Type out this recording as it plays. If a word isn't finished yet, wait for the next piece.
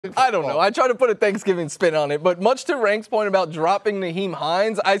I don't know. I try to put a Thanksgiving spin on it, but much to Rank's point about dropping Nyheim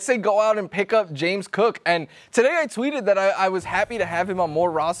Hines, I say go out and pick up James Cook. And today I tweeted that I was happy to have him on more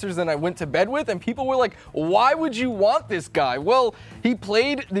rosters than I went to bed with, and people were like, why would you want this guy? Well, he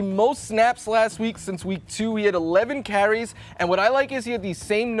played the most snaps last week since week 2. He had 11 carries, and what I like is he had the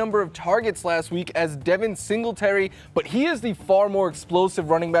same number of targets last week as Devin Singletary, but he is the far more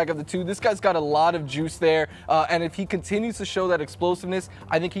explosive running back of the two. This guy's got a lot of juice there, and if he continues to show that explosiveness,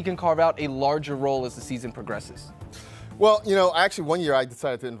 I think he can carve out a larger role as the season progresses. Well, you know, actually one year I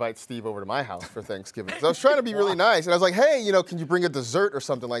decided to invite Steve over to my house for Thanksgiving. So I was trying to be really nice, and I was like, hey, you know, can you bring a dessert or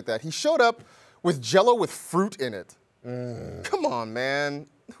something like that? He showed up with Jell-O with fruit in it. Come on, man.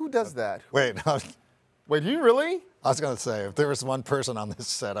 Who does that? Wait, Wait, do you really? I was going to say, if there was one person on this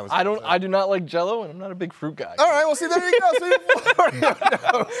set, I do not like Jell-O, and I'm not a big fruit guy. All right, well, see, there you go.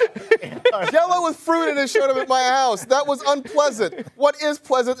 So Jell-O with fruit in it showed up at my house. That was unpleasant. What is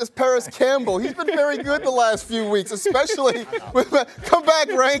pleasant is Paris Campbell. He's been very good the last few weeks, especially with come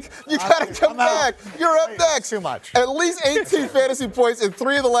back, Rank. You got to come back. You're up next. Too much. At least 18 fantasy points in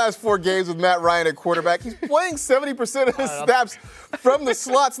 3 of the last 4 games with Matt Ryan at quarterback. He's playing 70% of his snaps from the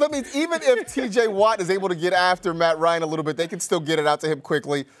slot. So that means even if T.J. Watt is able to get after Matt Ryan a little bit, they can still get it out to him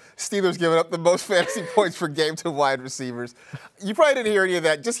quickly. Steelers giving up the most fantasy points per game to wide receivers. You probably didn't hear any of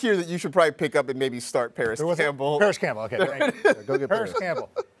that. Just hear that you should probably pick up and maybe start Paris Campbell. Paris Campbell, okay. Go get Paris Campbell.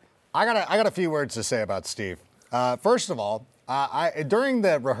 I got a few words to say about Steve. First of all, during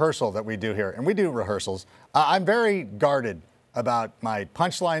the rehearsal that we do here, and we do rehearsals, I'm very guarded about my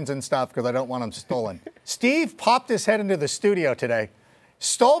punchlines and stuff because I don't want them stolen. Steve popped his head into the studio today,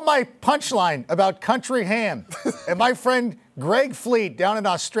 stole my punchline about country ham. And my friend Greg Fleet down in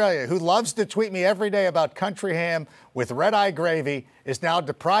Australia, who loves to tweet me every day about country ham with red-eye gravy, is now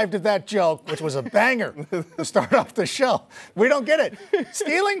deprived of that joke, which was a banger to start off the show. We don't get it.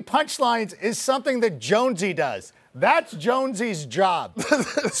 Stealing punchlines is something that Jonesy does. That's Jonesy's job.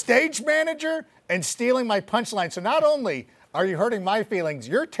 Stage manager and stealing my punchline. So not only are you hurting my feelings,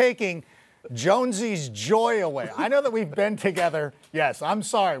 you're taking Jonesy's joy away. I know that we've been together. Yes, I'm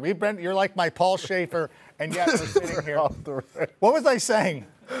sorry. You're like my Paul Schaefer, and yet we're sitting here. What was I saying?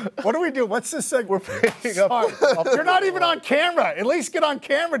 What do we do? What's this segment? We're picking up. You're not even on camera. At least get on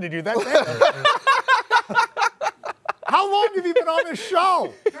camera to do that. How long have you been on this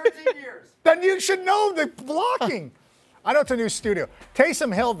show? 13 years. Then you should know the blocking. I know it's a new studio.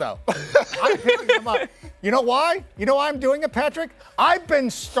 Taysom Hill, though. I'm picking him up. You know why? You know why I'm doing it, Patrick? I've been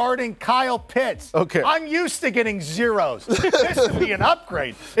starting Kyle Pitts. Okay. I'm used to getting zeros. This would be an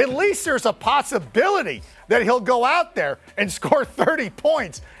upgrade. At least there's a possibility that he'll go out there and score 30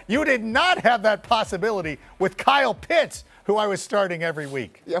 points. You did not have that possibility with Kyle Pitts, who I was starting every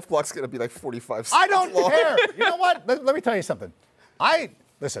week. The F block's going to be like 45 seconds I don't long. care. You know what? Let me tell you something.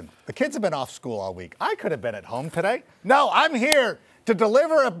 Listen, the kids have been off school all week. I could have been at home today. No, I'm here to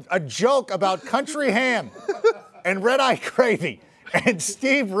deliver a joke about country ham and red-eye gravy. And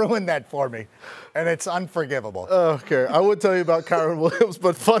Steve ruined that for me, and it's unforgivable. Okay, I would tell you about Kyron Williams,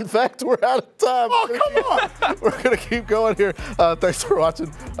 but fun fact, we're out of time. Oh, come on. We're going to keep going here. Thanks for watching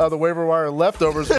the Waiver Wire Leftovers.